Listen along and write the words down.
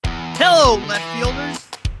Hello, left fielders.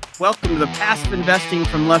 Welcome to the Passive Investing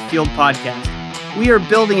from Left Field podcast. We are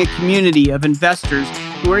building a community of investors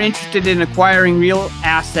who are interested in acquiring real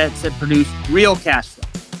assets that produce real cash flow.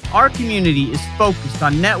 Our community is focused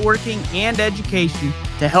on networking and education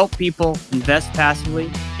to help people invest passively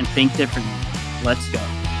and think differently. Let's go.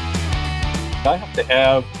 I have to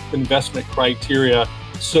have investment criteria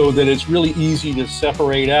so that it's really easy to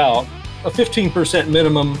separate out. A 15%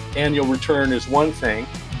 minimum annual return is one thing,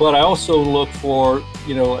 but I also look for,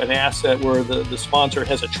 an asset where the sponsor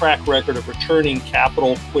has a track record of returning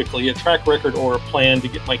capital quickly, a track record or a plan to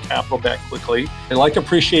get my capital back quickly. I like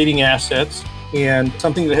appreciating assets and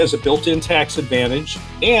something that has a built-in tax advantage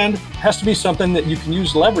and has to be something that you can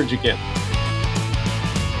use leverage again.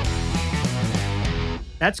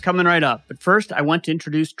 That's coming right up. But first, I want to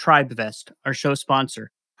introduce TribeVest, our show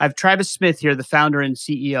sponsor. I have Travis Smith here, the founder and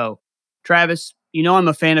CEO. Travis, I'm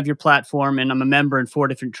a fan of your platform and I'm a member in 4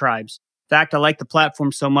 different tribes. In fact, I like the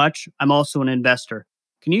platform so much, I'm also an investor.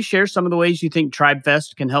 Can you share some of the ways you think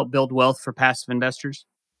TribeVest can help build wealth for passive investors?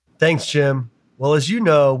 Thanks, Jim. Well, as you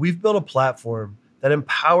know, we've built a platform that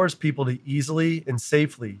empowers people to easily and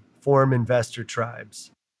safely form investor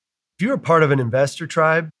tribes. If you're a part of an investor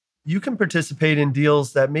tribe, you can participate in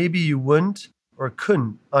deals that maybe you wouldn't or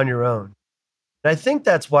couldn't on your own. And I think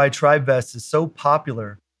that's why TribeVest is so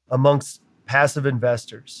popular amongst passive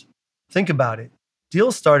investors. Think about it.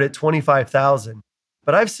 Deals start at $25,000,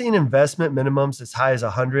 but I've seen investment minimums as high as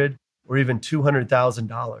 $100,000 or even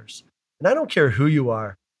 $200,000. And I don't care who you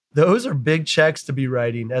are. Those are big checks to be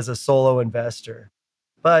writing as a solo investor.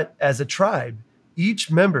 But as a tribe,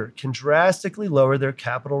 each member can drastically lower their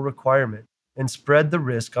capital requirement and spread the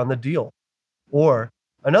risk on the deal. Or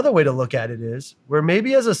another way to look at it is where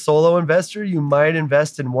maybe as a solo investor, you might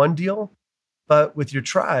invest in one deal, but with your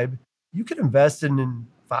tribe, you can invest in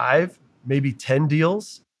 5, maybe 10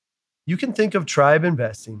 deals. You can think of tribe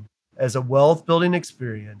investing as a wealth building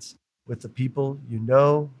experience with the people you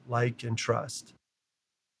know, like, and trust.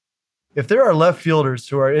 If there are left fielders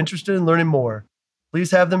who are interested in learning more,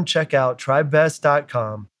 please have them check out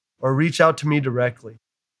tribevest.com or reach out to me directly.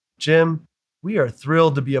 Jim, we are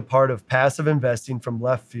thrilled to be a part of Passive Investing from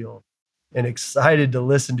Left Field and excited to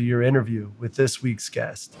listen to your interview with this week's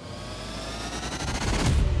guest.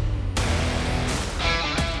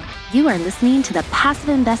 You are listening to the Passive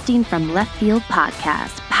Investing from Left Field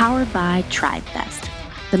podcast, powered by TribeVest.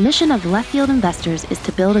 The mission of Left Field Investors is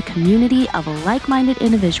to build a community of like-minded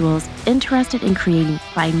individuals interested in creating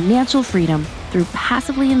financial freedom through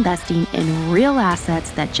passively investing in real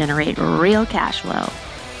assets that generate real cash flow.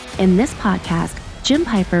 In this podcast, Jim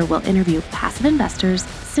Piper will interview passive investors,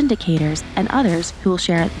 syndicators, and others who will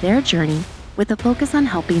share their journey with a focus on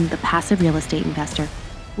helping the passive real estate investor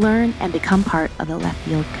learn and become part of the Left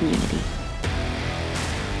Field community.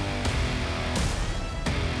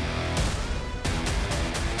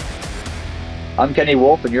 I'm Kenny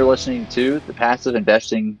Wolf, and you're listening to the Passive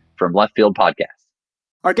Investing from Left Field podcast.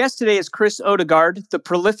 Our guest today is Chris Odegaard, the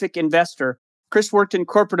prolific investor. Chris worked in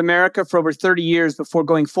corporate America for over 30 years before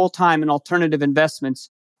going full-time in alternative investments.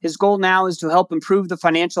 His goal now is to help improve the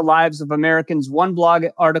financial lives of Americans one blog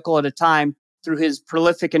article at a time through his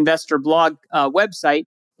prolific investor blog website.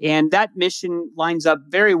 And that mission lines up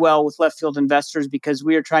very well with Left Field Investors because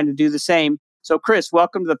we are trying to do the same. So, Chris,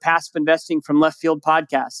 welcome to the Passive Investing from Left Field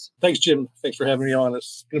podcast. Thanks, Jim. Thanks for having me on.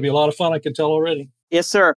 It's going to be a lot of fun, I can tell already. Yes,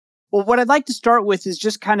 sir. Well, what I'd like to start with is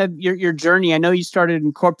just kind of your journey. I know you started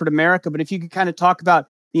in corporate America, but if you could kind of talk about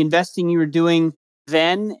the investing you were doing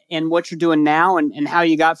then and what you're doing now and how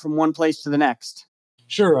you got from one place to the next.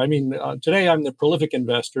 Sure. I mean, today I'm the prolific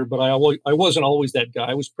investor, but I wasn't always that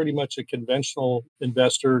guy. I was pretty much a conventional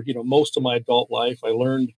investor, most of my adult life. I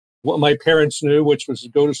learned what my parents knew, which was to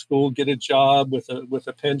go to school, get a job with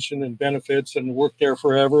a pension and benefits and work there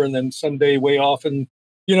forever. And then someday way off in,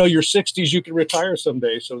 your 60s, you can retire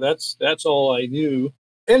someday. So that's all I knew.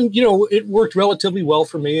 And, it worked relatively well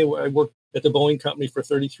for me. I worked at the Boeing company for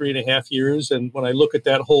 33 and a half years. And when I look at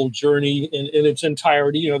that whole journey in its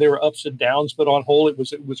entirety, there were ups and downs, but on whole, it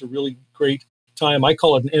was a really great time. I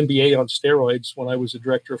call it an MBA on steroids when I was a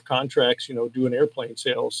director of contracts, doing airplane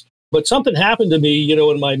sales. But something happened to me,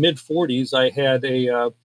 in my mid 40s. I had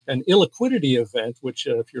an illiquidity event, which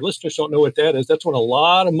if your listeners don't know what that is, that's when a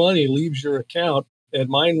lot of money leaves your account. And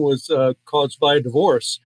mine was caused by a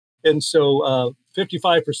divorce. And so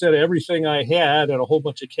 55% of everything I had and a whole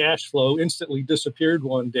bunch of cash flow instantly disappeared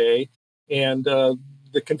one day. And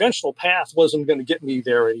the conventional path wasn't going to get me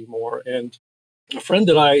there anymore. And a friend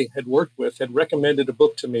that I had worked with had recommended a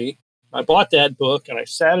book to me. I bought that book and I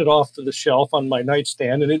sat it off to the shelf on my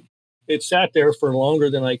nightstand. And it sat there for longer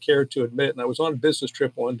than I cared to admit. And I was on a business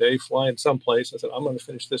trip one day, flying someplace. I said, I'm going to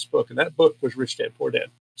finish this book. And that book was Rich Dad, Poor Dad.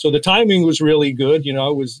 So the timing was really good. I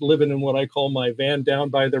was living in what I call my van down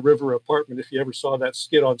by the river apartment. If you ever saw that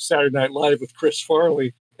skit on Saturday Night Live with Chris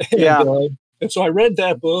Farley. Yeah. And so I read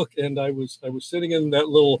that book, and I was sitting in that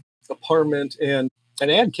little apartment, and an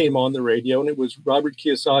ad came on the radio, and it was Robert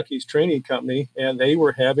Kiyosaki's training company, and they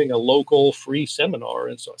were having a local free seminar.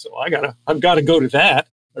 And so I said, well, I've got to go to that.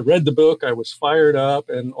 I read the book. I was fired up.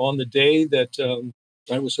 And on the day that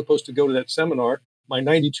I was supposed to go to that seminar, my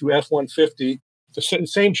 92 F-150, the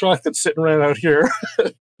same truck that's sitting right out here,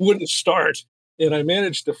 wouldn't start. And I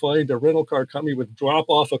managed to find a rental car company would drop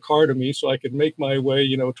off a car to me so I could make my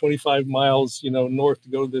way, 25 miles, north to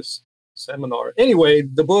go to this seminar. Anyway,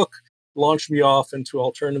 the book launched me off into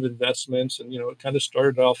alternative investments. And, it kind of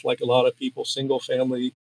started off like a lot of people, single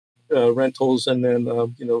family rentals, and then,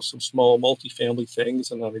 some small multifamily things.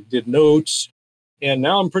 And I did notes. And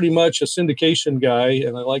now I'm pretty much a syndication guy,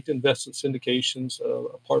 and I like to invest in syndications,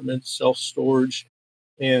 apartments, self-storage,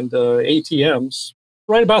 and ATMs.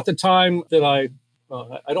 Right about the time that I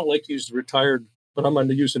don't like to use the retired, but I'm going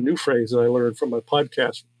to use a new phrase that I learned from a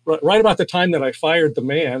podcast. Right about the time that I fired the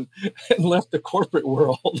man and left the corporate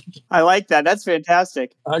world. I like that. That's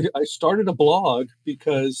fantastic. I started a blog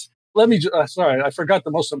because, I forgot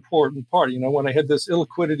the most important part. When I had this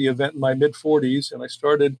illiquidity event in my mid-40s and I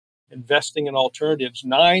started investing in alternatives,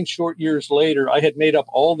 9 short years later, I had made up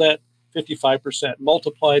all that 55%,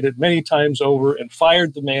 multiplied it many times over, and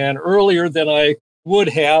fired the man earlier than I would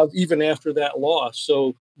have even after that loss.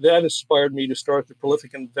 So that inspired me to start the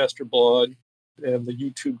Prolific Investor blog and the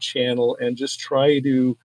YouTube channel, and just try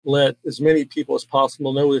to let as many people as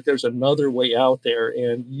possible know that there's another way out there,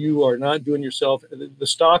 and you are not doing yourself. The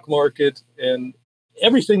stock market and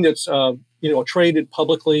everything that's traded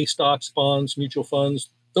publicly, stocks, bonds, mutual funds,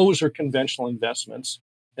 those are conventional investments.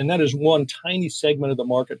 And that is one tiny segment of the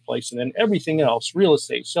marketplace. And then everything else, real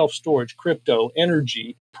estate, self-storage, crypto,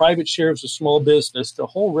 energy, private shares of small business, the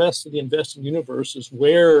whole rest of the investing universe is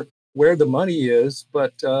where the money is.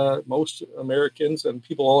 But most Americans and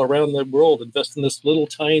people all around the world invest in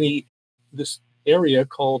this area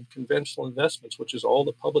called conventional investments, which is all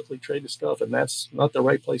the publicly traded stuff. And that's not the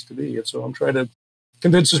right place to be. And so I'm trying to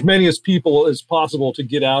convince as many as people as possible to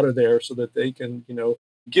get out of there so that they can,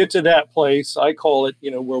 get to that place. I call it,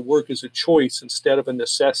 where work is a choice instead of a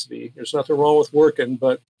necessity. There's nothing wrong with working,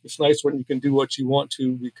 but it's nice when you can do what you want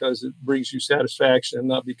to because it brings you satisfaction and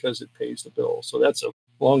not because it pays the bill. So that's a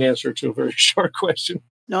long answer to a very short question.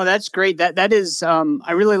 No, that's great. That is,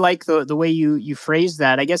 I really like the way you phrase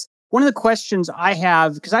that. I guess one of the questions I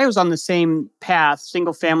have, because I was on the same path,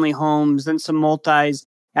 single family homes, then some multis,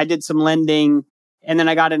 I did some lending, and then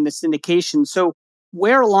I got into syndication. So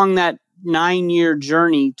where along that 9-year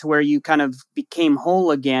journey to where you kind of became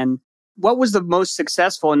whole again, what was the most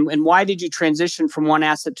successful, and why did you transition from one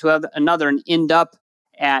asset to another and end up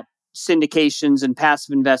at syndications and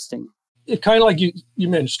passive investing? It kind of like you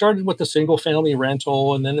mentioned, started with the single family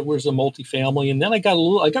rental, and then it was a multifamily, and then I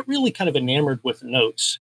got really kind of enamored with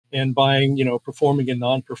notes and buying, performing and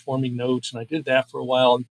non-performing notes, and I did that for a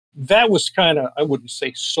while. And that was kind of, I wouldn't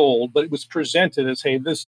say sold, but it was presented as, hey,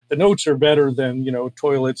 the notes are better than,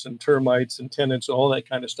 toilets and termites and tenants and all that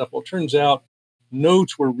kind of stuff. Well, it turns out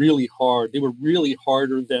notes were really hard. They were really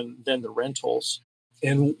harder than the rentals.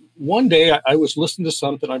 And one day I was listening to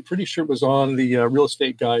something, I'm pretty sure it was on the Real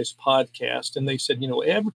Estate Guys podcast. And they said,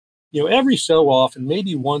 every so often,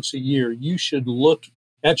 maybe once a year, you should look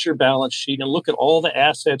at your balance sheet and look at all the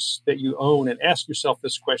assets that you own and ask yourself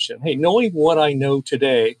this question. Hey, knowing what I know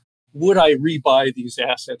today, would I rebuy these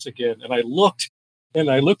assets again? And I looked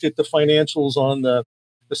at the financials on the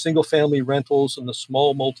single family rentals and the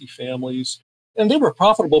small multifamilies, and they were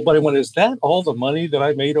profitable. But I went, is that all the money that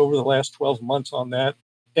I made over the last 12 months on that?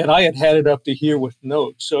 And I had it up to here with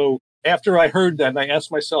notes. So after I heard that and I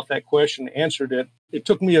asked myself that question, answered it, it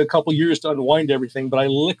took me a couple years to unwind everything, but I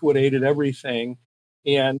liquidated everything.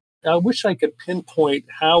 And I wish I could pinpoint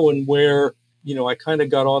how and where, I kind of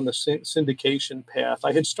got on the syndication path.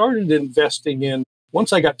 I had started investing in,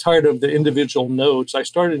 once I got tired of the individual notes, I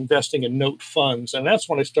started investing in note funds. And that's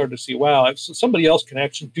when I started to see, wow, if somebody else can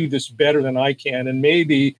actually do this better than I can. And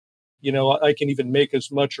maybe, I can even make as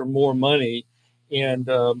much or more money. And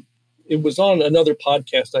it was on another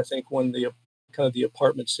podcast, I think, when the kind of the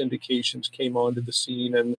apartment syndications came onto the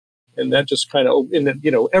scene. And that just kind of,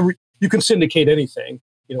 you can syndicate anything,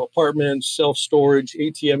 apartments, self-storage,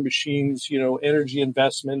 ATM machines, energy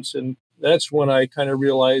investments. And that's when I kind of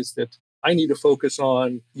realized that I need to focus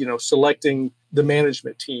on, selecting the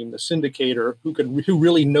management team, the syndicator, who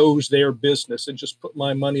really knows their business, and just put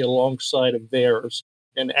my money alongside of theirs.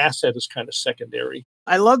 And asset is kind of secondary.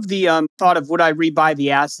 I love the thought of would I rebuy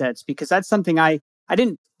the assets, because that's something I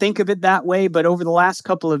didn't think of it that way. But over the last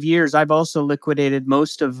couple of years, I've also liquidated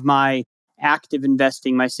most of my active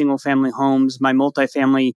investing, my single family homes, my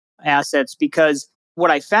multifamily assets, because what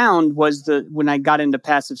I found was when I got into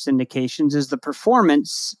passive syndications is the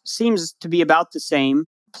performance seems to be about the same,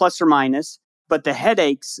 plus or minus, but the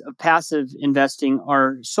headaches of passive investing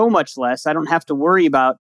are so much less. I don't have to worry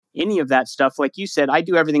about any of that stuff. Like you said, I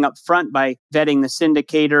do everything up front by vetting the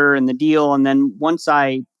syndicator and the deal. And then once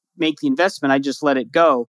I make the investment, I just let it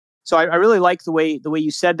go. So I really like the way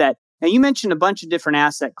you said that. Now, you mentioned a bunch of different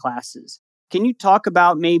asset classes. Can you talk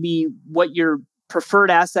about maybe what your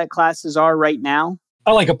preferred asset classes are right now?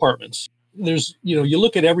 I like apartments. There's, you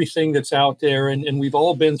look at everything that's out there, and we've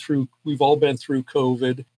all been through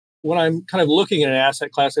COVID. When I'm kind of looking at an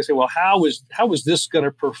asset class, I say, well, how is this going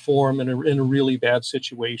to perform in a really bad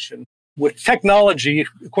situation? With technology,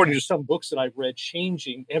 according to some books that I've read,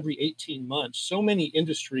 changing every 18 months, so many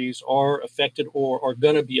industries are affected or are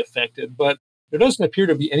going to be affected, but there doesn't appear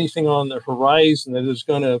to be anything on the horizon that is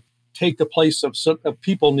going to take the place of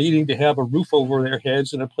people needing to have a roof over their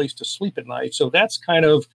heads and a place to sleep at night. So that's kind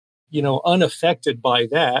of, unaffected by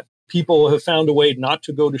that. People have found a way not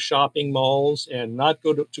to go to shopping malls and not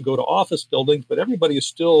go to office buildings, but everybody is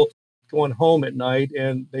still going home at night,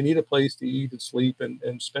 and they need a place to eat and sleep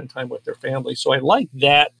and spend time with their family. So I like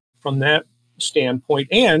that from that standpoint.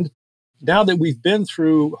 And now that we've been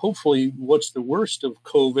through, hopefully, what's the worst of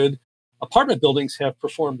COVID, apartment buildings have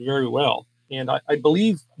performed very well. And I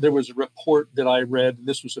believe there was a report that I read,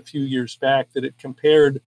 this was a few years back, that it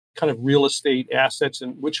compared kind of real estate assets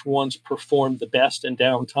and which ones performed the best in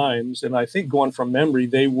down times. And I think, going from memory,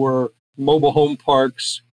 they were mobile home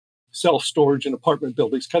parks, self-storage, and apartment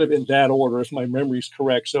buildings, kind of in that order, if my memory is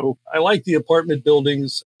correct. So I like the apartment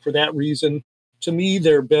buildings for that reason. To me,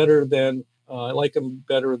 they're better than, I like them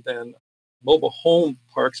better than mobile home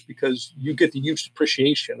parks, because you get the huge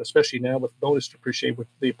depreciation, especially now with bonus depreciation with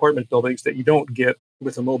the apartment buildings, that you don't get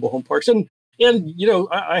with the mobile home parks. And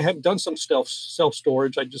I have done some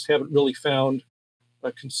self-storage. I just haven't really found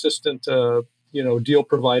a consistent, deal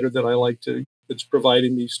provider that I like that's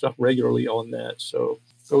providing me stuff regularly on that. So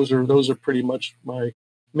those are pretty much my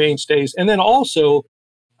mainstays. And then also,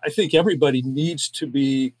 I think everybody needs to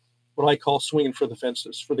be what I call swinging for the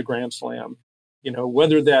fences for the grand slam.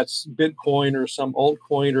 Whether that's Bitcoin or some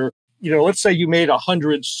altcoin, or, let's say you made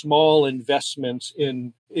 100 small investments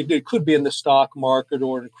in, it could be in the stock market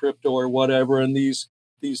or in crypto or whatever. And these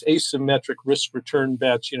asymmetric risk return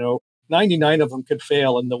bets, 99 of them could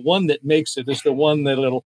fail. And the one that makes it is the one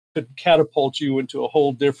that could catapult you into a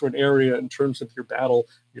whole different area in terms of your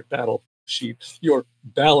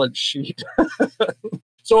balance sheet.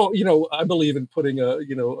 So, I believe in putting a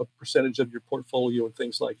percentage of your portfolio and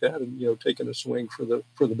things like that, and, taking a swing for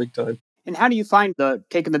the big time. And how do you find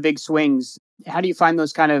taking the big swings? How do you find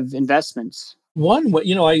those kind of investments? One,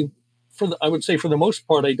 I would say for the most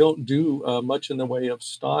part, I don't do much in the way of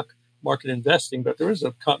stock market investing, but there is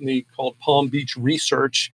a company called Palm Beach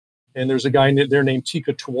Research, and there's a guy there named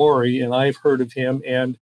Teeka Tiwari, and I've heard of him.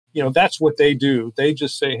 And, that's what they do. They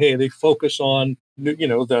just say, hey, they focus on,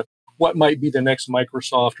 what might be the next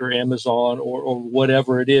Microsoft or Amazon or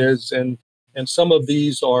whatever it is. And some of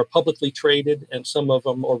these are publicly traded, and some of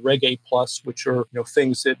them are Reg A+, which are,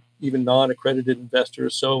 things that even non-accredited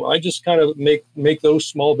investors. So I just kind of make those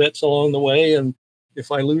small bets along the way. And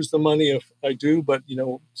if I lose the money, if I do, but,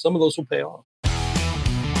 some of those will pay off.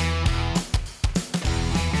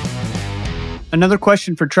 Another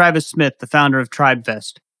question for Travis Smith, the founder of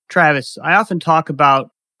TribeVest. Travis, I often talk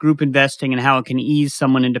about group investing and how it can ease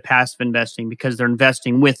someone into passive investing because they're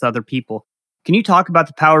investing with other people. Can you talk about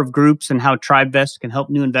the power of groups and how TribeVest can help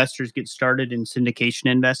new investors get started in syndication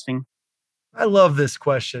investing? I love this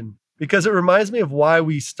question because it reminds me of why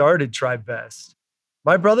we started TribeVest.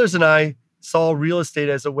 My brothers and I saw real estate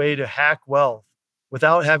as a way to hack wealth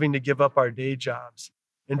without having to give up our day jobs.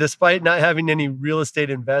 And despite not having any real estate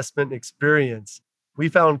investment experience, we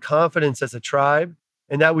found confidence as a tribe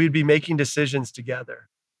and that we'd be making decisions together.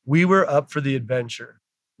 We were up for the adventure.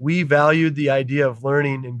 We valued the idea of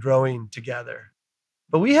learning and growing together.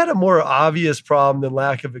 But we had a more obvious problem than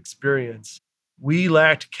lack of experience. We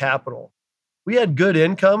lacked capital. We had good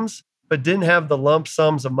incomes, but didn't have the lump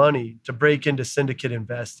sums of money to break into syndicate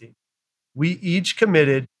investing. We each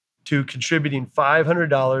committed to contributing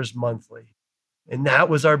 $500 monthly. And that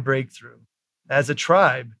was our breakthrough. As a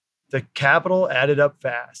tribe, the capital added up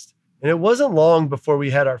fast. And it wasn't long before we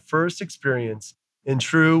had our first experience in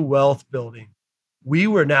true wealth building. We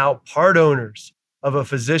were now part owners of a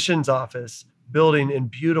physician's office building in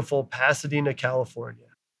beautiful Pasadena, California,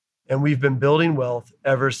 and we've been building wealth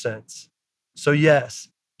ever since. So yes,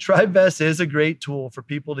 TribeVest is a great tool for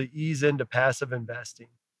people to ease into passive investing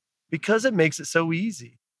because it makes it so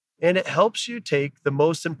easy and it helps you take the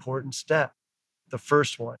most important step, the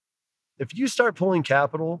first one. If you start pulling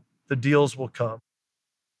capital, the deals will come.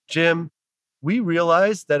 Jim, we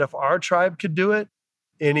realized that if our tribe could do it,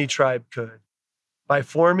 any tribe could. By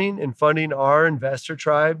forming and funding our investor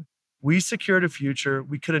tribe, we secured a future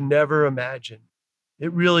we could have never imagined.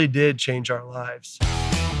 It really did change our lives.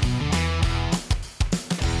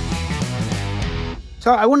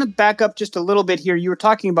 So I want to back up just a little bit here. You were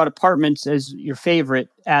talking about apartments as your favorite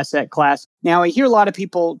asset class. Now, I hear a lot of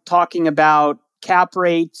people talking about cap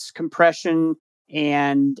rates, compression,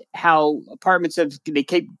 and how apartments they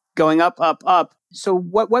keep going up, up, up. So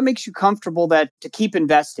what makes you comfortable that to keep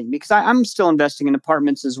investing? Because I'm still investing in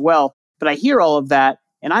apartments as well, but I hear all of that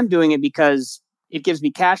and I'm doing it because it gives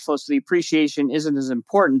me cash flow. So the appreciation isn't as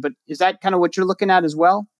important. But is that kind of what you're looking at as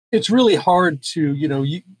well? It's really hard to,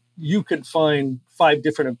 you could find 5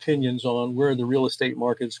 different opinions on where the real estate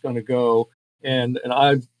market is going to go. And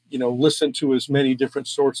I've, listened to as many different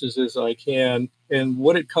sources as I can. And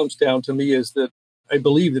what it comes down to me is that I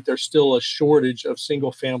believe that there's still a shortage of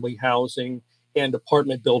single family housing and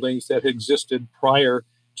apartment buildings that existed prior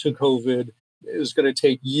to COVID is going to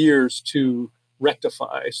take years to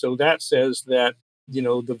rectify. So that says that,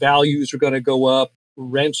 the values are going to go up,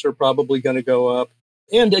 rents are probably going to go up.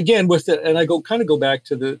 And again, and I go back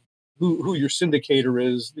to who your syndicator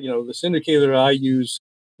is. The syndicator I use,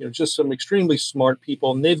 just some extremely smart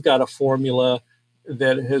people, and they've got a formula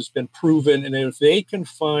that has been proven. And if they can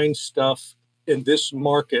find stuff in this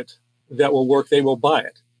market that will work, they will buy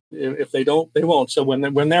it. If they don't, they won't. So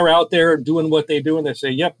when they're out there doing what they do, and they say,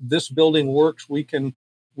 "Yep, this building works. We can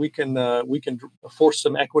force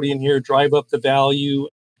some equity in here, drive up the value,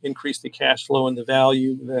 increase the cash flow and the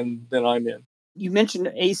value," then I'm in. You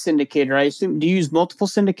mentioned a syndicator. I assume, do you use multiple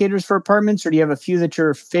syndicators for apartments, or do you have a few that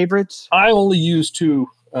are favorites? I only use 2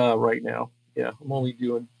 right now. Yeah, I'm only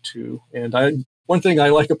doing 2. And one thing I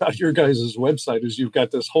like about your guys' website is you've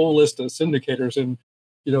got this whole list of syndicators, and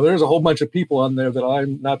there's a whole bunch of people on there that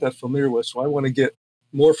I'm not that familiar with. So I want to get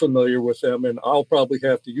more familiar with them, and I'll probably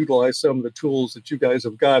have to utilize some of the tools that you guys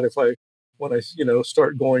have got when I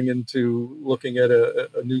start going into looking at a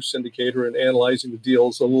new syndicator and analyzing the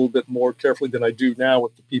deals a little bit more carefully than I do now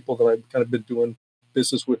with the people that I've kind of been doing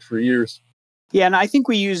business with for years. Yeah, and I think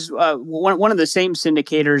we use one of the same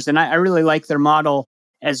syndicators, and I really like their model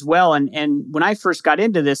as well. And when I first got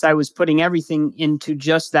into this, I was putting everything into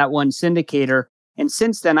just that one syndicator. And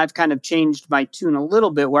since then, I've kind of changed my tune a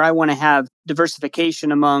little bit where I want to have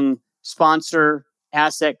diversification among sponsor,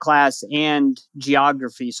 asset class, and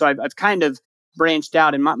geography. So I've kind of branched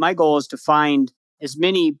out. And my goal is to find as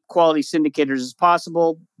many quality syndicators as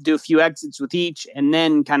possible, do a few exits with each, and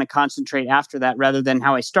then kind of concentrate after that rather than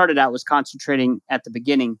how I started out was concentrating at the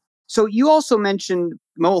beginning. So you also mentioned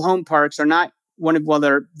mobile home parks are not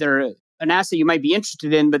they're an asset you might be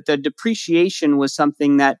interested in, but the depreciation was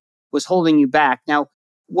something that was holding you back. Now,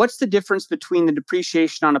 what's the difference between the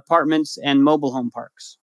depreciation on apartments and mobile home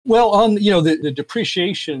parks? Well, on the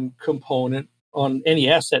depreciation component on any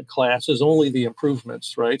asset class is only the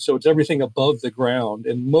improvements, right? So it's everything above the ground.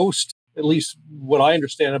 And most, at least what I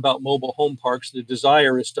understand about mobile home parks, the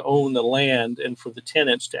desire is to own the land and for the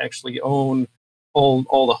tenants to actually own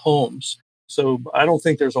all the homes. So I don't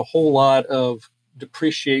think there's a whole lot of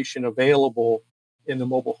depreciation available in the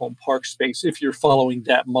mobile home park space if you're following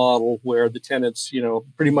that model where the tenants,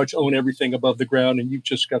 pretty much own everything above the ground and you've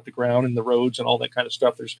just got the ground and the roads and all that kind of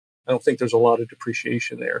stuff. I don't think there's a lot of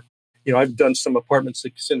depreciation there. I've done some apartment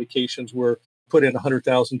syndications where put in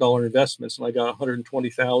 $100,000 investments and I got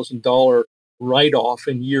 $120,000 write-off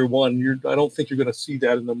in year one. I don't think you're going to see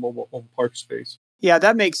that in the mobile home park space. Yeah,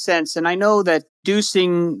 that makes sense. And I know that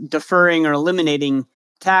deferring, or eliminating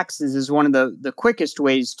taxes is one of the quickest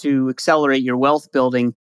ways to accelerate your wealth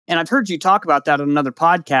building. And I've heard you talk about that on another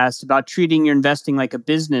podcast about treating your investing like a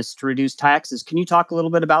business to reduce taxes. Can you talk a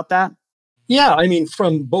little bit about that? Yeah, I mean,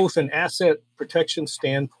 from both an asset protection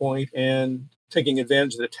standpoint and taking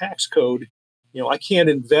advantage of the tax code, I can't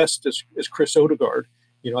invest as Chris Odegaard.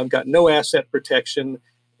 I've got no asset protection,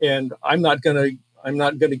 and I'm not going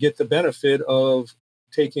to get the benefit of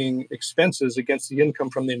taking expenses against the income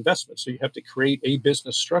from the investment. So you have to create a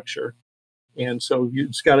business structure. And so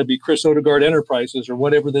it's got to be Chris Odegaard Enterprises or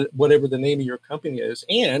whatever the name of your company is.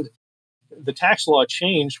 And the tax law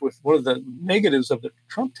changed. With one of the negatives of the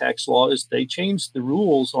Trump tax law is they changed the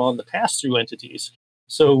rules on the pass-through entities.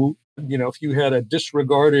 So, if you had a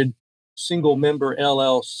disregarded single member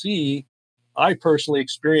LLC, I personally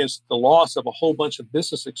experienced the loss of a whole bunch of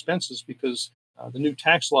business expenses because the new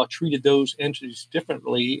tax law treated those entities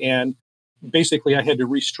differently. And basically, I had to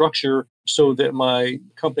restructure so that my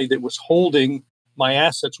company that was holding my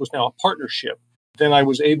assets was now a partnership. Then I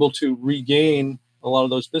was able to regain a lot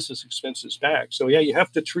of those business expenses back. So yeah, you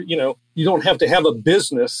have to treat, you don't have to have a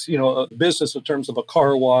business in terms of a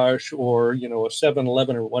car wash or, a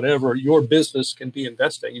 7-Eleven or whatever. Your business can be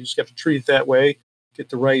investing. You just have to treat it that way, get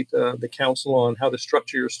the counsel on how to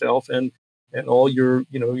structure yourself, and all your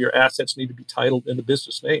assets need to be titled in the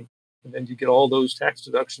business name. And then you get all those tax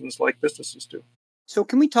deductions like businesses do. So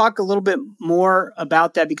can we talk a little bit more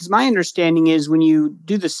about that? Because my understanding is when you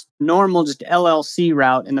do this normal just LLC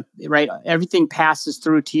route and everything passes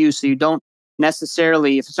through to you. So you don't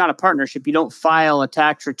necessarily, if it's not a partnership, you don't file a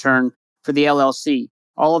tax return for the LLC.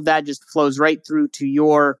 All of that just flows right through to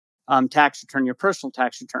your tax return, your personal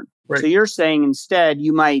tax return. Right. So you're saying instead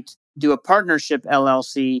you might do a partnership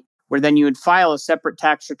LLC where then you would file a separate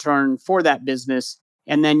tax return for that business,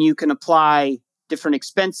 and then you can apply different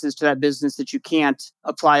expenses to that business that you can't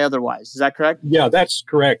apply otherwise. Is that correct? Yeah, that's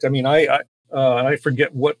correct. I mean, I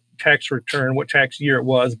forget what tax year it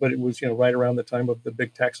was, but it was right around the time of the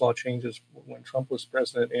big tax law changes when Trump was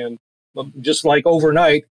president. And just like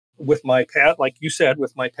overnight, with my like you said,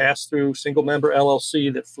 with my pass-through single member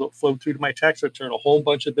LLC that flowed through to my tax return, a whole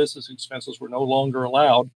bunch of business expenses were no longer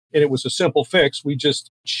allowed, and it was a simple fix. We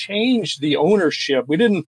just changed the ownership. We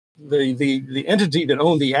didn't. The entity that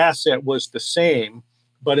owned the asset was the same,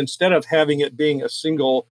 but instead of having it being a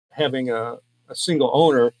single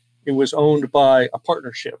owner, it was owned by a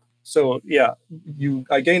partnership. So yeah,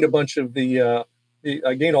 I gained a bunch of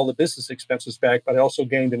I gained all the business expenses back, but I also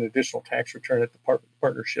gained an additional tax return at the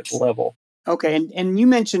partnership level. Okay, and you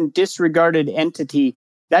mentioned disregarded entity.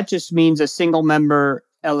 That just means a single member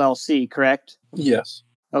LLC, correct? Yes.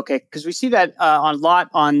 Okay, because we see that a lot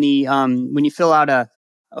on the when you fill out a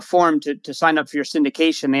form to sign up for your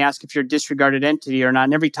syndication, they ask if you're a disregarded entity or not.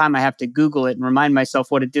 And every time I have to Google it and remind myself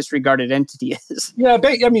what a disregarded entity is. Yeah,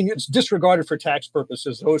 I mean, it's disregarded for tax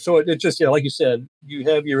purposes. So it just, like you said, you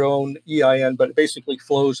have your own EIN, but it basically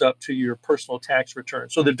flows up to your personal tax return.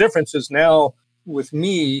 So the difference is now with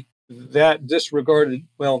me, that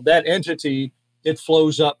that entity, it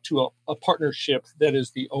flows up to a partnership that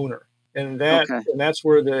is the owner. And that's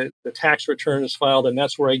where the tax return is filed, and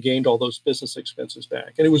that's where I gained all those business expenses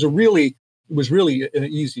back. And it was really an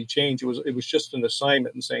easy change. It was just an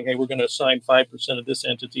assignment and saying, hey, we're going to assign 5% of this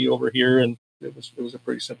entity over here, and it was a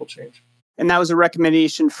pretty simple change. And that was a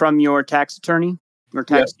recommendation from your tax attorney or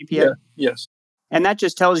tax CPA? Yeah, yes. And that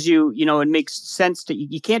just tells you, it makes sense that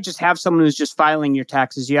you can't just have someone who's just filing your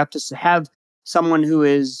taxes. You have to have someone who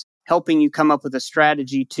is helping you come up with a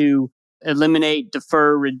strategy to eliminate,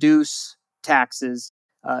 defer, reduce taxes,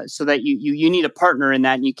 so that you need a partner in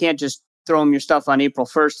that, and you can't just throw them your stuff on April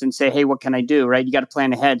 1st and say, hey, what can I do, right? You got to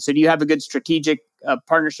plan ahead. So do you have a good strategic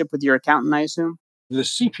partnership with your accountant, I assume? The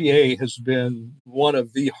CPA has been one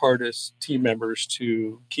of the hardest team members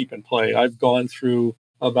to keep in play. I've gone through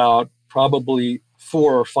about probably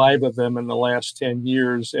 4 or 5 of them in the last 10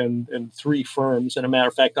 years and 3 firms. And a matter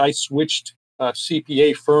of fact, I switched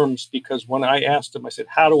CPA firms because when I asked them, I said,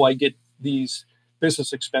 how do I get these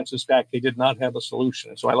business expenses back? They did not have a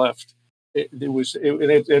solution. And so I left.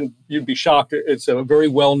 And you'd be shocked. It's a very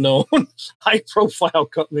well-known, high-profile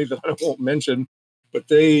company that I won't mention, but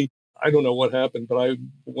I don't know what happened, but I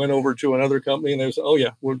went over to another company and they said, oh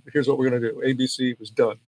yeah, here's what we're going to do. ABC was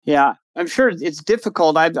done. Yeah, I'm sure it's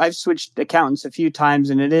difficult. I've switched accountants a few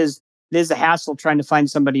times, and it is a hassle trying to find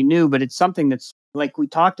somebody new, but it's something that's, like we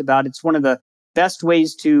talked about, it's one of the best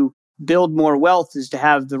ways to build more wealth is to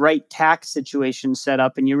have the right tax situation set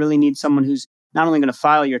up. And you really need someone who's not only going to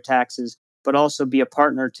file your taxes, but also be a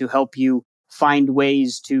partner to help you find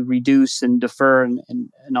ways to reduce and defer and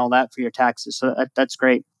all that for your taxes. So that's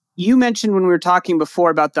great. You mentioned when we were talking before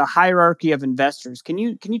about the hierarchy of investors. Can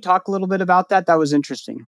you talk a little bit about that? That was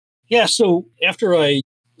interesting. Yeah. So after I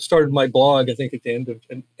started my blog, I think at the end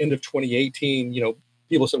of 2018,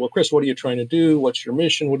 people said, well, Chris, what are you trying to do? What's your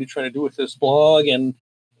mission? What are you trying to do with this blog?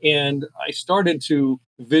 And I started to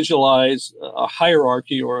visualize a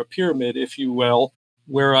hierarchy or a pyramid, if you will,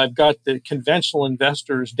 where I've got the conventional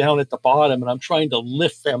investors down at the bottom and I'm trying to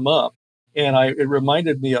lift them up. And it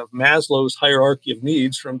reminded me of Maslow's hierarchy of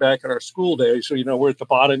needs from back in our school days. So, we're at the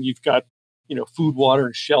bottom, you've got, food, water,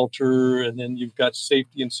 and shelter, and then you've got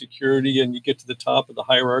safety and security, and you get to the top of the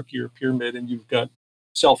hierarchy or pyramid and you've got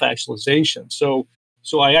self-actualization. So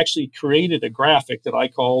I actually created a graphic that I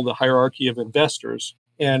call the hierarchy of investors.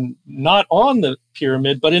 and not on the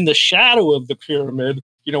pyramid, but in the shadow of the pyramid,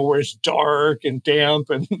 where it's dark and damp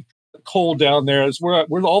and cold down there is where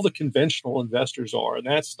all the conventional investors are. And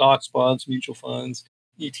that's stocks, bonds, mutual funds,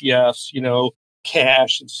 ETFs,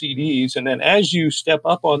 cash and CDs. And then as you step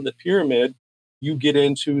up on the pyramid, you get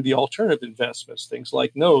into the alternative investments, things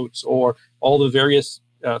like notes or all the various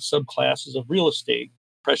subclasses of real estate,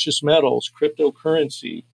 precious metals,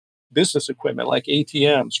 cryptocurrency, business equipment like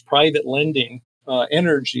ATMs, private lending,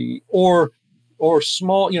 energy, or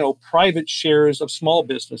small, private shares of small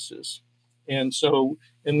businesses. And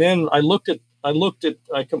then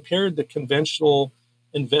I compared the conventional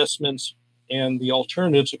investments and the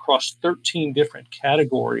alternatives across 13 different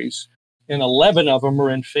categories, and 11 of them are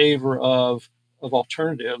in favor of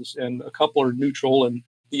alternatives, and a couple are neutral. And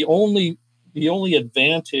the only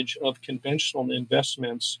advantage of conventional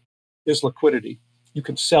investments is liquidity. You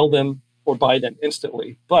can sell them or buy them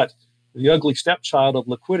instantly, but the ugly stepchild of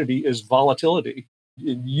liquidity is volatility.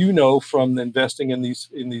 From investing in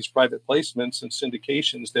these private placements and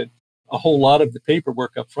syndications that a whole lot of the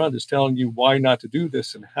paperwork up front is telling you why not to do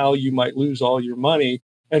this and how you might lose all your money.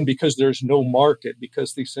 And because there's no market,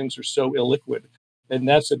 because these things are so illiquid. And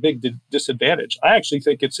that's a big disadvantage. I actually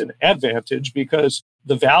think it's an advantage because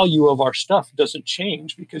the value of our stuff doesn't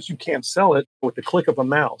change because you can't sell it with the click of a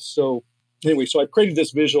mouse. So anyway, so I created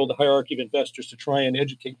this visual, the hierarchy of investors, to try and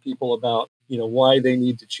educate people about, why they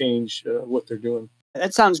need to change what they're doing.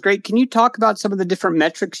 That sounds great. Can you talk about some of the different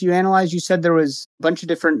metrics you analyzed? You said there was a bunch of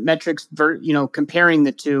different metrics, comparing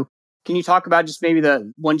the two. Can you talk about just maybe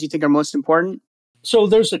the ones you think are most important? So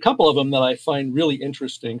there's a couple of them that I find really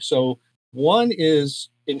interesting. So one is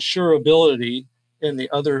insurability and the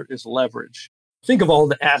other is leverage. Think of all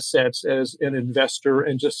the assets as an investor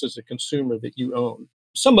and just as a consumer that you own.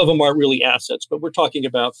 Some of them aren't really assets, but we're talking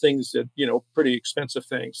about things that, pretty expensive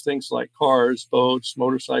things like cars, boats,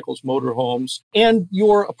 motorcycles, motorhomes, and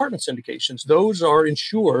your apartment syndications. Those are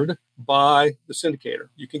insured by the syndicator.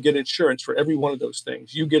 You can get insurance for every one of those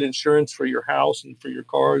things. You get insurance for your house and for your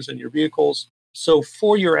cars and your vehicles. So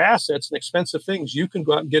for your assets and expensive things, you can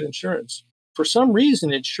go out and get insurance. For some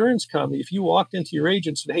reason, insurance company, if you walked into your agent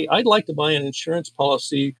and said, hey, I'd like to buy an insurance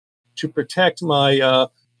policy to protect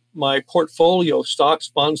my portfolio of stocks,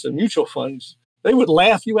 bonds, and mutual funds, they would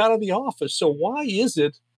laugh you out of the office. So why is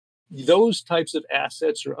it those types of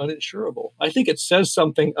assets are uninsurable? I think it says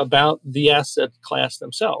something about the asset class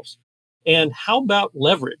themselves. And how about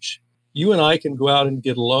leverage? You and I can go out and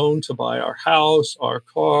get a loan to buy our house, our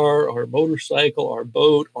car, our motorcycle, our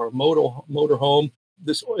boat, our motorhome.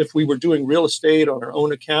 If we were doing real estate on our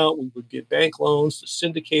own account, we would get bank loans to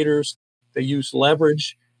syndicators. They use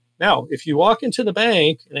leverage. Now, if you walk into the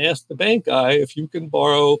bank and ask the bank guy if you can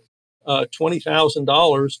borrow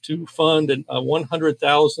 $20,000 to fund a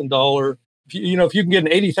 $100,000, if you can get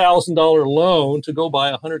an $80,000 loan to go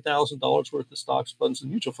buy $100,000 worth of stocks, funds,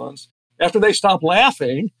 and mutual funds, after they stop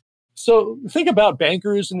laughing. So think about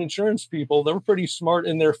bankers and insurance people. They're pretty smart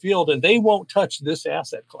in their field, and they won't touch this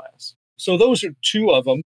asset class. So those are two of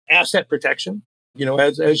them. Asset protection.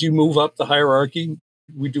 As you move up the hierarchy,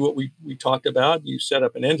 we do what we talked about. You set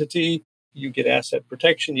up an entity, you get asset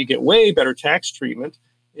protection, you get way better tax treatment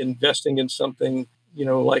investing in something,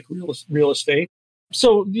 like real estate.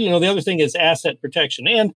 So, the other thing is asset protection.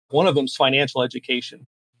 And one of them is financial education.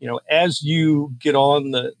 As you get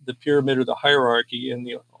on the pyramid or the hierarchy in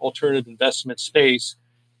the alternative investment space,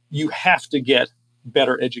 you have to get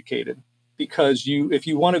better educated. Because if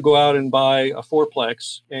you want to go out and buy a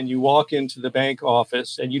fourplex and you walk into the bank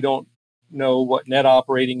office and you don't know what net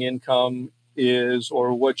operating income is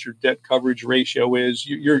or what your debt coverage ratio is,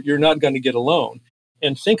 you're not going to get a loan.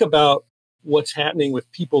 And think about what's happening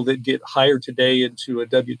with people that get hired today into a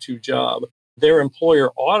W-2 job. Their employer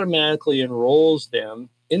automatically enrolls them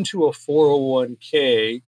into a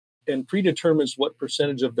 401k and predetermines what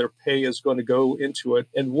percentage of their pay is going to go into it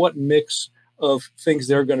and what mix of things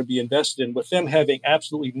they're going to be invested in, with them having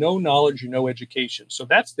absolutely no knowledge or no education. So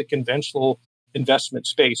that's the conventional investment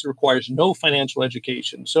space. It requires no financial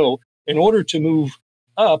education. So in order to move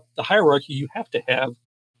up the hierarchy, you have to have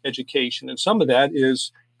education. And some of that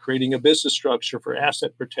is creating a business structure for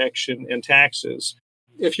asset protection and taxes.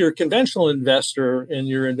 If you're a conventional investor and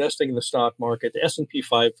you're investing in the stock market, the S&P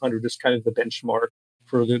 500 is kind of the benchmark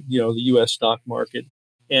for the U.S. stock market.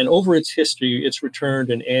 And over its history, it's returned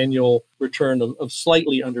an annual return of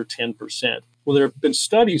slightly under 10%. Well, there have been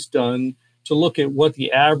studies done to look at what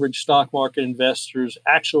the average stock market investors'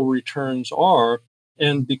 actual returns are.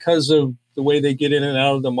 And because of the way they get in and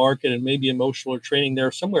out of the market and maybe emotional or training,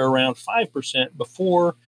 they're somewhere around 5%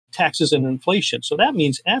 before taxes and inflation. So that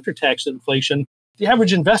means after tax inflation, the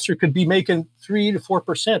average investor could be making 3 to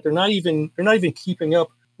 4%. They're not even keeping up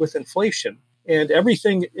with inflation. And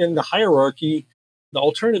everything in the hierarchy, the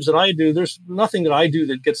alternatives that I do, there's nothing that I do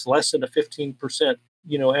that gets less than a 15%,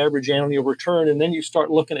 average annual return. And then you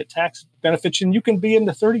start looking at tax benefits, and you can be in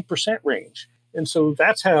the 30% range. And so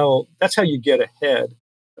that's how you get ahead.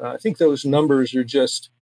 I think those numbers are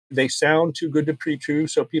they sound too good to be true.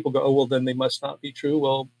 So people go, oh, well, then they must not be true.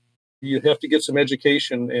 Well, you have to get some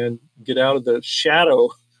education and get out of the shadow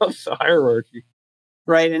of the hierarchy.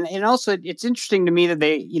 Right. And also, it's interesting to me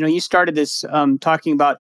that you started this talking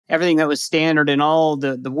about everything that was standard in all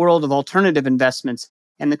the world of alternative investments.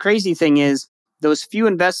 And the crazy thing is, those few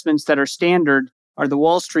investments that are standard are the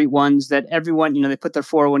Wall Street ones that everyone, they put their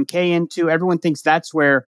 401k into. Everyone thinks that's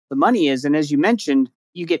where the money is. And as you mentioned,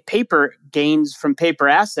 you get paper gains from paper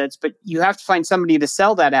assets, but you have to find somebody to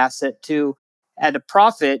sell that asset to at a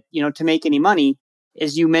profit, to make any money.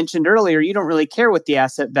 As you mentioned earlier, you don't really care what the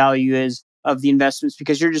asset value is of the investments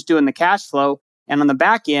because you're just doing the cash flow. And on the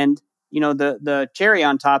back end, the cherry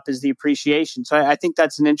on top is the appreciation. So I think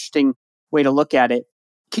that's an interesting way to look at it.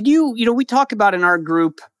 Could you, we talk about in our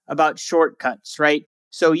group about shortcuts, right?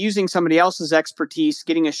 So using somebody else's expertise,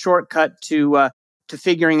 getting a shortcut to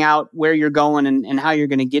figuring out where you're going and how you're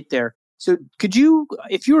going to get there. So could you,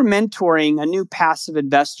 if you were mentoring a new passive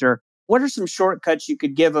investor, what are some shortcuts you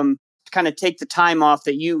could give them to kind of take the time off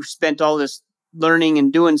that you spent all this learning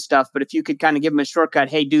and doing stuff? But if you could kind of give them a shortcut,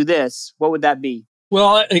 hey, do this, what would that be?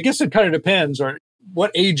 Well, I guess it kind of depends on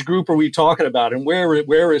what age group are we talking about and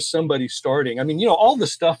where is somebody starting? I mean, all the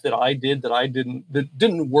stuff that I did that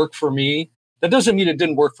didn't work for me, that doesn't mean it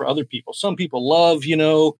didn't work for other people. Some people love,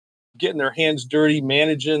 getting their hands dirty,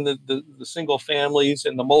 managing the single families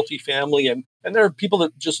and the multifamily. And there are people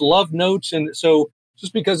that just love notes. And so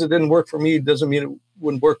just because it didn't work for me doesn't mean it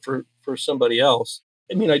wouldn't work for somebody else.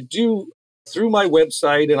 I mean, I do through my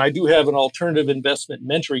website, and I do have an alternative investment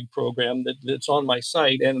mentoring program that's on my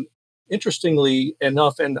site. And interestingly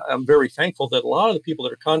enough, and I'm very thankful that a lot of the people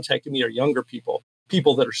that are contacting me are younger people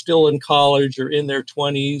that are still in college or in their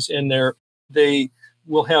 20s, and they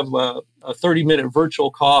will have a 30-minute virtual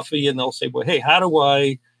coffee, and they'll say, well, hey, how do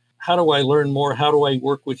I learn more? How do I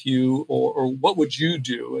work with you? Or what would you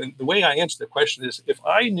do? And the way I answer the question is, if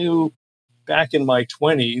I knew back in my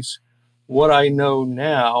 20s what I know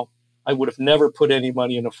now, I would have never put any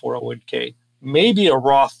money in a 401k, maybe a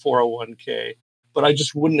Roth 401k, but I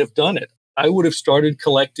just wouldn't have done it. I would have started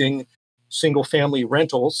collecting single family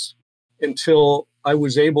rentals until I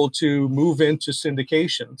was able to move into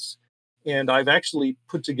syndications. And I've actually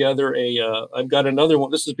put together I've got another one.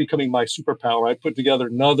 This is becoming my superpower. I put together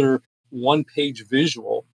another one-page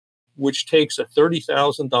visual, which takes a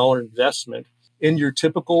 $30,000 investment in your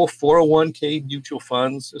typical 401k mutual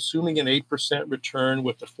funds, assuming an 8% return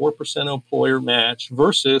with a 4% employer match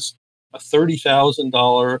versus a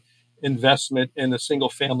 $30,000 investment in a single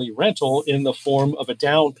family rental in the form of a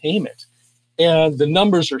down payment. And the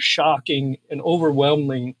numbers are shocking and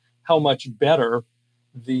overwhelming how much better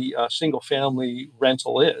the single family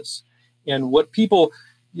rental is. And what people,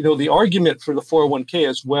 the argument for the 401k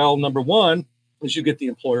is, well, number one is you get the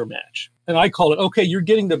employer match. And I call it, okay, you're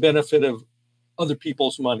getting the benefit of other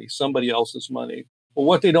people's money, somebody else's money. But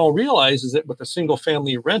what they don't realize is that with a single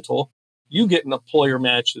family rental, you get an employer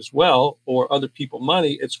match as well, or other people's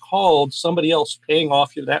money. It's called somebody else paying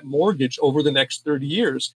off you that mortgage over the next 30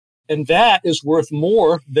 years. And that is worth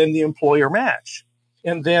more than the employer match.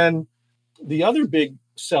 And then the other big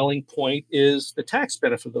selling point is the tax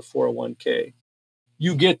benefit of the 401k.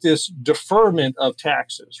 You get this deferment of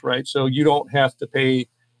taxes, right? So you don't have to pay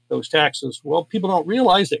those taxes. Well, people don't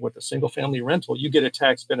realize that with a single family rental, you get a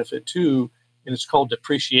tax benefit too, and it's called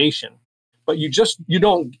depreciation. But you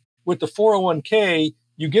don't, with the 401k,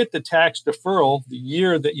 you get the tax deferral the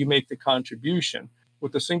year that you make the contribution.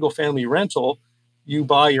 With the single family rental, you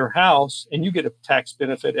buy your house and you get a tax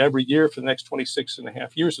benefit every year for the next 26 and a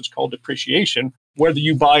half years. It's called depreciation, whether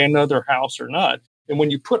you buy another house or not. And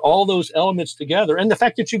when you put all those elements together, and the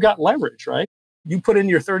fact that you got leverage, right? You put in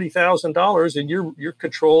your $30,000 and you're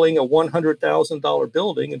controlling a $100,000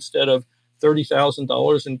 building instead of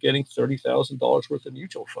 $30,000 and getting $30,000 worth of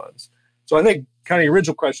mutual funds. So I think kind of the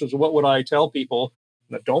original question is, what would I tell people?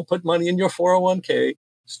 Now, don't put money in your 401k.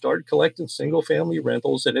 Start collecting single family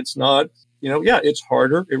rentals. And it's not, it's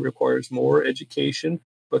harder. It requires more education,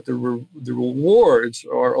 but the rewards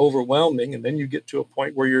are overwhelming. And then you get to a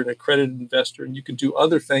point where you're an accredited investor and you can do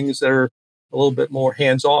other things that are a little bit more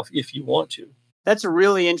hands off if you want to. That's a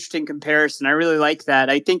really interesting comparison. I really like that.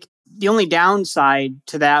 I think the only downside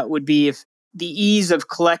to that would be if the ease of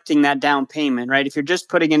collecting that down payment, right? If you're just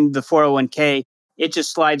putting into the 401k, it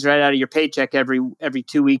just slides right out of your paycheck every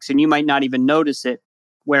 2 weeks, and you might not even notice it.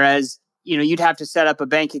 Whereas, you'd have to set up a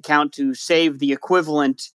bank account to save the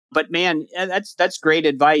equivalent. But man, that's great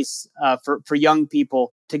advice for young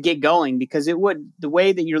people to get going, because the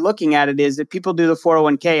way that you're looking at it is that people do the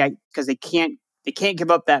 401k because they can't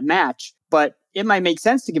give up that match. But it might make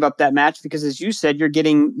sense to give up that match because, as you said, you're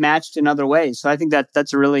getting matched in other ways. So I think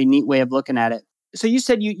that's a really neat way of looking at it. So you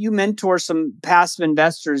said you mentor some passive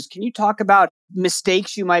investors. Can you talk about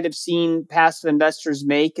mistakes you might have seen passive investors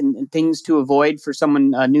make and things to avoid for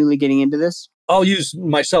someone newly getting into this? I'll use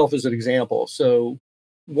myself as an example. So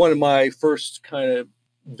one of my first kind of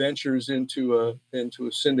ventures into a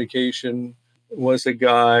syndication was a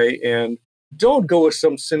guy, and don't go with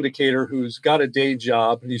some syndicator who's got a day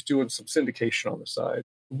job and he's doing some syndication on the side.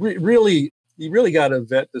 Really, you really got to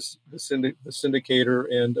vet the syndicator.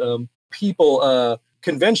 And people,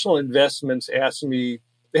 conventional investments ask me,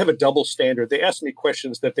 they have a double standard. They ask me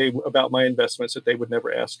questions about my investments that they would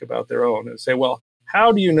never ask about their own, and say, well,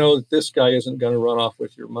 how do you know that this guy isn't going to run off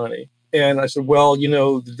with your money? And I said, well,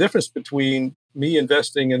 the difference between me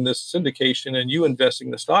investing in this syndication and you investing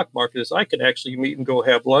in the stock market is I can actually meet and go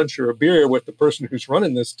have lunch or a beer with the person who's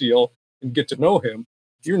running this deal and get to know him.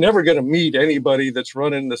 You're never going to meet anybody that's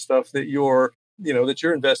running the stuff that you're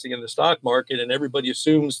investing in the stock market. And everybody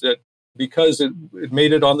assumes that because it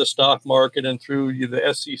made it on the stock market and through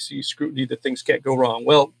the SEC scrutiny that things can't go wrong.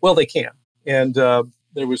 Well, they can. And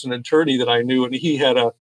there was an attorney that I knew, and he had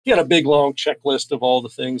a big, long checklist of all the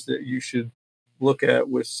things that you should look at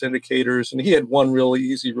with syndicators. And he had one really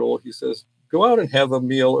easy rule. He says, go out and have a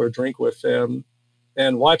meal or drink with them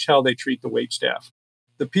and watch how they treat the wait staff,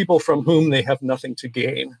 the people from whom they have nothing to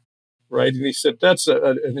gain, right? And he said, that's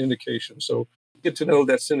an indication. So get to know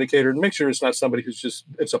that syndicator and make sure it's not somebody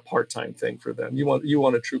it's a part-time thing for them. You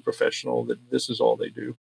want a true professional that this is all they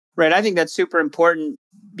do. Right. I think that's super important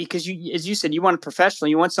because as you said, you want a professional.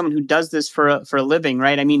 You want someone who does this for a living,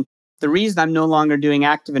 right? I mean, the reason I'm no longer doing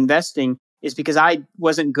active investing is because I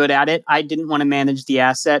wasn't good at it. I didn't want to manage the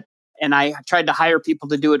asset, and I tried to hire people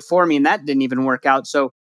to do it for me, and that didn't even work out.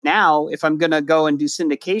 So now if I'm going to go and do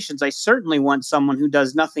syndications, I certainly want someone who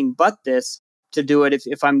does nothing but this to do it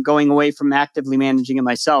if I'm going away from actively managing it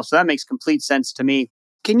myself. So that makes complete sense to me.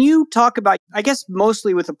 Can you talk about, I guess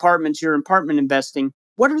mostly with apartments, your apartment investing,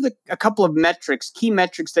 what are a couple of key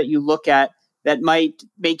metrics that you look at that might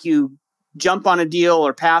make you jump on a deal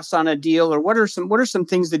or pass on a deal? Or what are some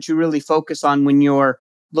things that you really focus on when you're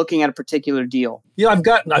looking at a particular deal? Yeah, I've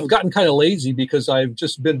gotten kind of lazy because I've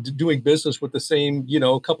just been doing business with the same,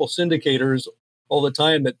 couple syndicators all the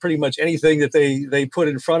time, that pretty much anything that they put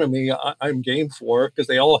in front of me, I'm game for, because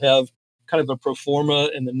they all have kind of a pro forma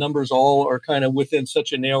and the numbers all are kind of within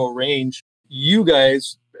such a narrow range. You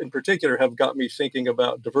guys in particular have got me thinking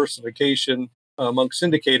about diversification among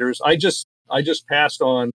syndicators. I just passed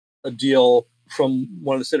on a deal from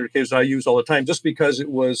one of the syndicators I use all the time, just because it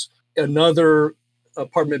was another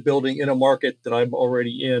apartment building in a market that I'm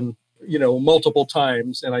already in, multiple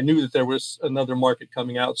times. And I knew that there was another market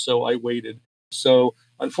coming out, so I waited. So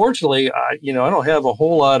unfortunately, I don't have a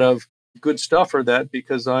whole lot of good stuff for that,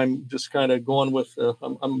 because I'm just kind of going with,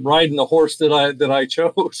 I'm riding the horse that I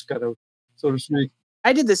chose, kind of, so to speak.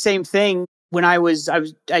 I did the same thing when I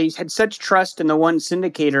had such trust in the one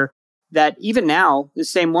syndicator that even now, the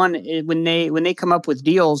same one, when they come up with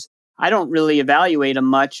deals, I don't really evaluate them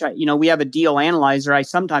much. We have a deal analyzer. I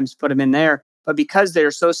sometimes put them in there, but because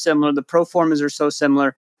they're so similar, the pro formas are so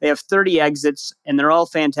similar, they have 30 exits and they're all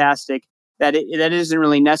fantastic, that isn't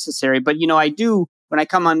really necessary. But, I do, when I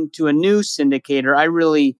come on to a new syndicator, I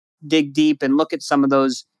really dig deep and look at some of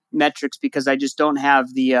those metrics because I just don't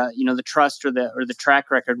have the the trust or the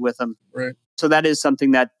track record with them. Right. So that is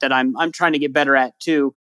something that I'm trying to get better at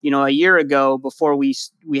too. A year ago, before we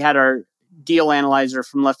had our deal analyzer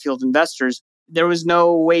from Left Field Investors, there was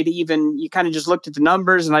no way to you kind of just looked at the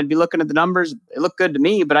numbers, and I'd be looking at the numbers. It looked good to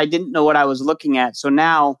me, but I didn't know what I was looking at. So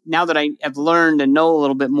now that I have learned and know a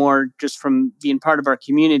little bit more just from being part of our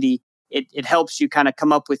community, it helps you kind of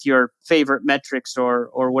come up with your favorite metrics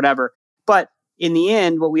or whatever. But in the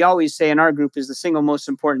end, what we always say in our group is the single most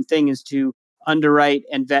important thing is to underwrite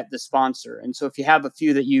and vet the sponsor. And so if you have a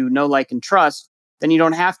few that you know, like, and trust, then you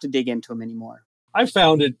don't have to dig into them anymore. I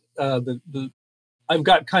found it, I've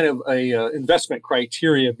got kind of a investment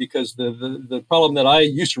criteria, because the problem that I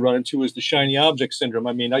used to run into is the shiny object syndrome.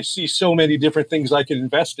 I mean, I see so many different things I can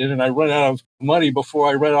invest in, and I run out of money before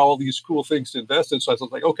I run all these cool things to invest in. So I was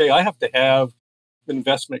like, okay, I have to have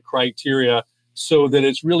investment criteria so that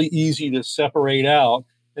it's really easy to separate out.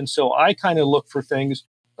 And so I kind of look for things.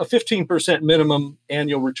 A 15% minimum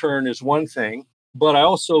annual return is one thing. But I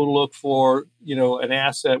also look for, an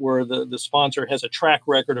asset where the sponsor has a track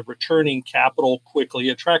record of returning capital quickly,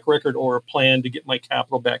 a track record or a plan to get my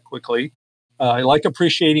capital back quickly. I like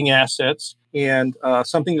appreciating assets and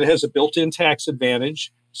something that has a built-in tax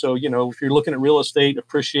advantage. So, if you're looking at real estate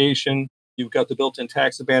appreciation, you've got the built-in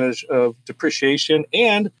tax advantage of depreciation,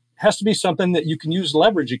 and it has to be something that you can use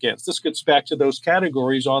leverage against. This gets back to those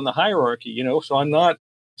categories on the hierarchy,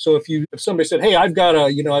 So if somebody said, "Hey, I've got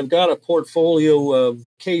a portfolio of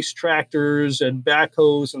case tractors and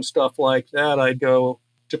backhoes and stuff like that," I'd go,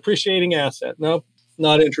 depreciating asset. No,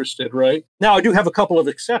 not interested, right? Now, I do have a couple of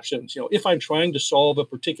exceptions. If I'm trying to solve a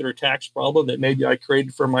particular tax problem that maybe I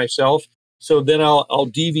created for myself, so then I'll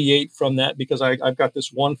deviate from that because I've got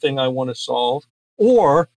this one thing I want to solve.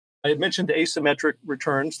 Or I had mentioned the asymmetric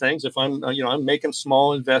returns things. If I'm making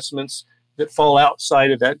small investments that fall outside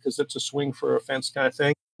of that because it's a swing for a fence kind of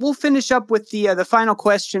thing. We'll finish up with the final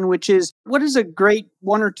question, which is, what is a great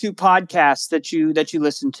one or two podcasts that you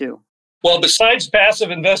listen to? Well, besides Passive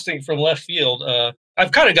Investing from Left Field,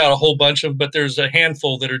 I've kind of got a whole bunch of them, but there's a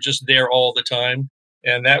handful that are just there all the time.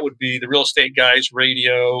 And that would be the Real Estate Guys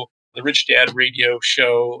Radio, the Rich Dad Radio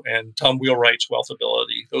Show, and Tom Wheelwright's Wealth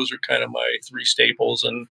Ability. Those are kind of my three staples.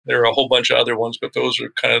 And there are a whole bunch of other ones, but those are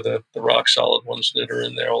kind of the rock solid ones that are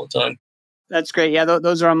in there all the time. That's great. Yeah,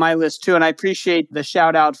 those are on my list too. And I appreciate the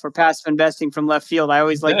shout out for Passive Investing from Left Field. I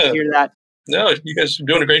always like to hear that. No, you guys are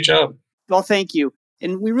doing a great job. Well, thank you.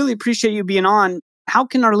 And we really appreciate you being on. How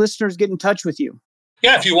can our listeners get in touch with you?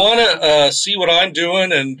 Yeah, if you want to see what I'm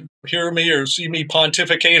doing and hear me or see me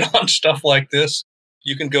pontificate on stuff like this,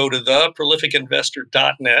 you can go to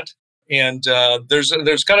theprolificinvestor.net. And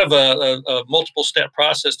there's kind of a multiple step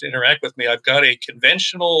process to interact with me. I've got a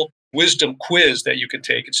conventional wisdom quiz that you can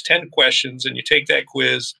take. It's 10 questions, and you take that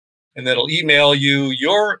quiz, and that'll email you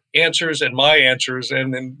your answers and my answers,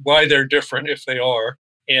 and why they're different if they are.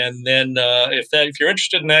 And then if you're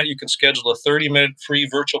interested in that, you can schedule a 30-minute free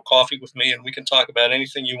virtual coffee with me, and we can talk about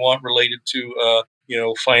anything you want related to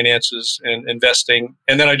finances and investing.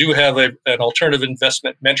 And then I do have an alternative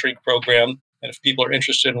investment mentoring program. And if people are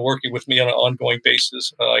interested in working with me on an ongoing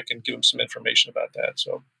basis, I can give them some information about that.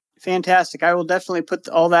 So. Fantastic. I will definitely put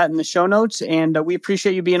all that in the show notes, and we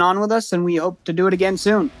appreciate you being on with us, and we hope to do it again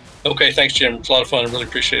soon. Okay. Thanks, Jim. It's a lot of fun. I really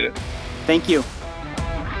appreciate it. Thank you.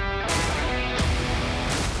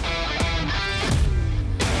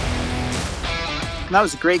 That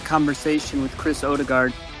was a great conversation with Chris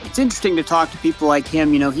Odegaard. It's interesting to talk to people like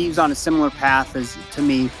him. He's on a similar path as to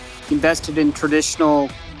me. He invested in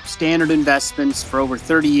traditional standard investments for over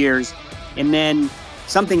 30 years, and then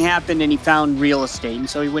something happened and he found real estate. And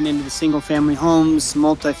so he went into the single family homes,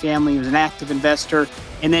 multifamily. He was an active investor.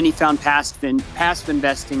 And then he found passive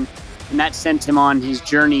investing. And that sent him on his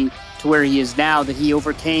journey to where he is now, that he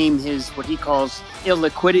overcame his, what he calls,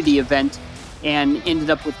 illiquidity event and ended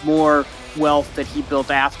up with more wealth that he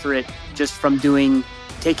built after it just from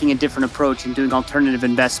taking a different approach and doing alternative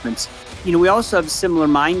investments. We also have a similar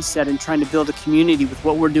mindset in trying to build a community with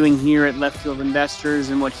what we're doing here at Left Field Investors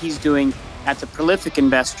and what he's doing at the Prolific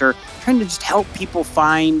Investor, trying to just help people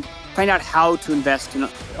find out how to invest in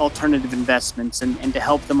alternative investments and to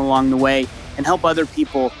help them along the way and help other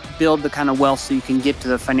people build the kind of wealth so you can get to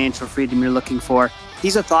the financial freedom you're looking for.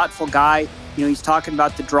 He's a thoughtful guy. He's talking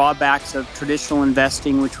about the drawbacks of traditional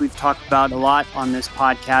investing, which we've talked about a lot on this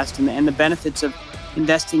podcast, and the benefits of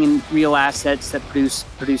investing in real assets that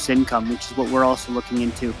produce income, which is what we're also looking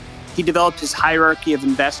into. He developed his hierarchy of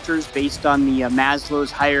investors based on the Maslow's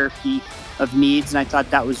hierarchy of needs, and I thought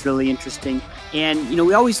that was really interesting. And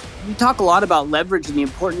we talk a lot about leverage and the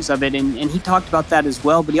importance of it, and he talked about that as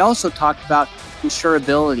well. But he also talked about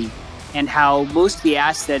insurability and how most of the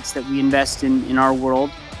assets that we invest in our world,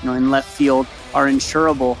 in Left Field, are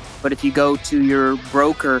insurable. But if you go to your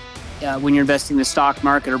broker when you're investing in the stock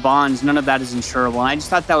market or bonds, none of that is insurable. And I just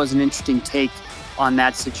thought that was an interesting take on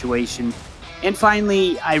that situation. And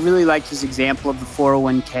finally, I really liked his example of the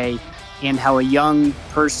 401k and how a young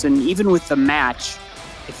person, even with the match,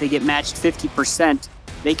 if they get matched 50%,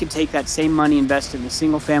 they could take that same money invested in a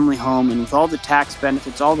single family home, and with all the tax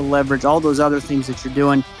benefits, all the leverage, all those other things that you're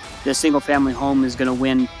doing, the single family home is going to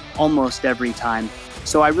win almost every time.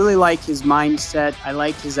 So I really like his mindset. I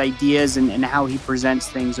like his ideas and how he presents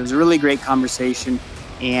things. It was a really great conversation.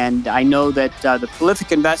 And I know that the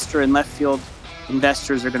Prolific Investor and Left Field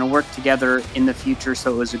Investors are going to work together in the future.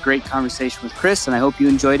 So it was a great conversation with Chris, and I hope you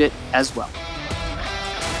enjoyed it as well.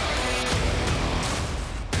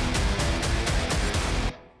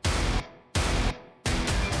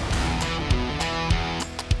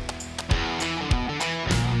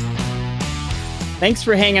 Thanks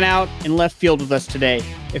for hanging out in left field with us today.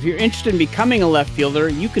 If you're interested in becoming a left fielder,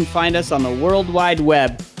 you can find us on the World Wide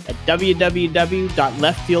Web at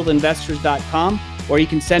www.leftfieldinvestors.com, or you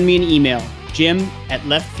can send me an email,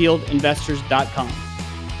 jim@leftfieldinvestors.com.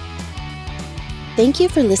 Thank you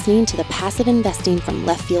for listening to the Passive Investing from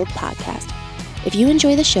Left Field podcast. If you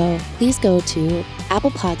enjoy the show, please go to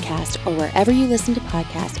Apple Podcast or wherever you listen to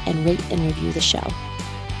podcasts and rate and review the show.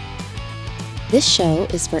 This show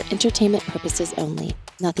is for entertainment purposes only.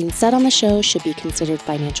 Nothing said on the show should be considered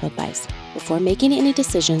financial advice. Before making any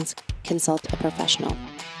decisions, consult a professional.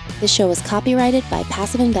 This show is copyrighted by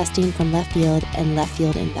Passive Investing from Left Field and Left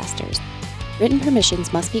Field Investors. Written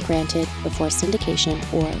permissions must be granted before syndication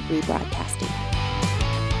or rebroadcasting.